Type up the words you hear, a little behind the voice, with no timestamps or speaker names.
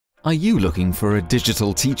Are you looking for a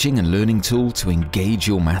digital teaching and learning tool to engage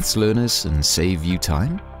your maths learners and save you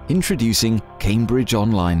time? Introducing Cambridge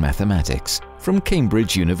Online Mathematics from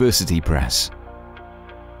Cambridge University Press.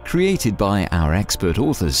 Created by our expert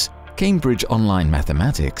authors, Cambridge Online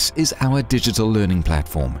Mathematics is our digital learning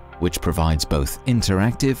platform, which provides both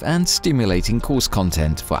interactive and stimulating course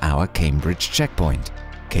content for our Cambridge Checkpoint,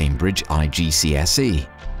 Cambridge IGCSE,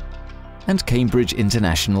 and Cambridge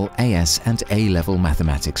International AS and A-Level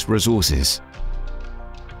Mathematics resources.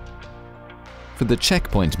 For the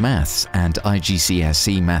Checkpoint Maths and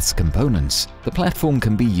IGCSE Maths components, the platform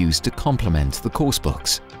can be used to complement the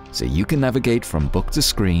coursebooks, so you can navigate from book to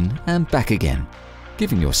screen and back again,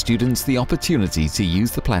 giving your students the opportunity to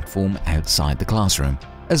use the platform outside the classroom,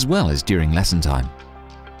 as well as during lesson time.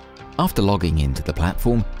 After logging into the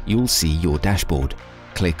platform, you'll see your dashboard.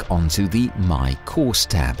 Click onto the My Course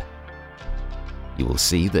tab. You will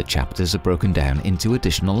see that chapters are broken down into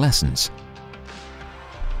additional lessons,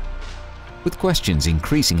 with questions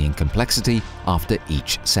increasing in complexity after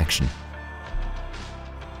each section.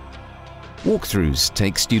 Walkthroughs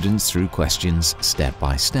take students through questions step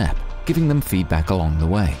by step, giving them feedback along the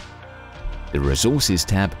way. The Resources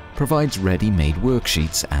tab provides ready-made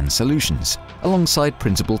worksheets and solutions, alongside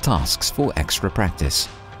printable tasks for extra practice.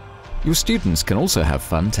 Your students can also have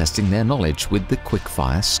fun testing their knowledge with the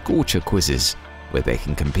Quickfire Scorcher quizzes, where they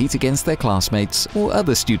can compete against their classmates or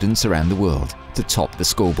other students around the world to top the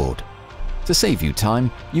scoreboard. To save you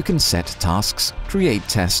time, you can set tasks, create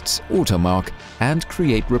tests, automark, and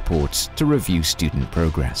create reports to review student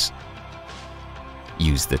progress.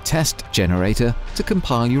 Use the test generator to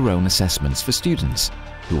compile your own assessments for students,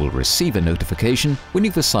 who will receive a notification when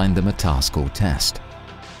you've assigned them a task or test.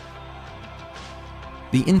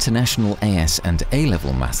 The International AS and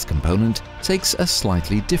A-Level Maths component takes a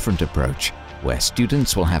slightly different approach, where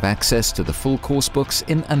students will have access to the full coursebooks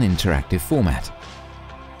in an interactive format.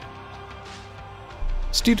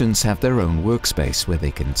 Students have their own workspace where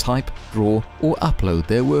they can type, draw, or upload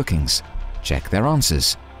their workings, check their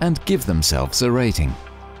answers, and give themselves a rating.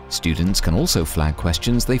 Students can also flag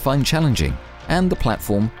questions they find challenging, and the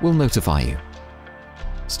platform will notify you.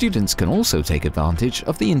 Students can also take advantage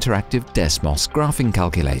of the interactive Desmos graphing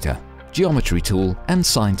calculator, geometry tool, and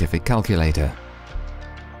scientific calculator.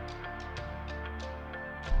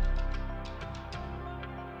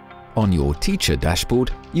 On your teacher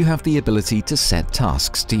dashboard, you have the ability to set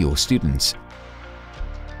tasks to your students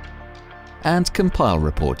and compile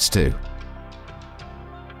reports too.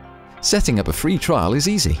 Setting up a free trial is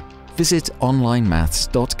easy. Visit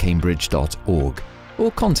onlinemaths.cambridge.org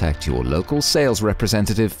or contact your local sales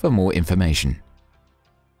representative for more information.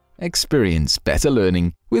 Experience better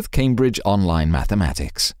learning with Cambridge Online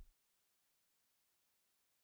Mathematics.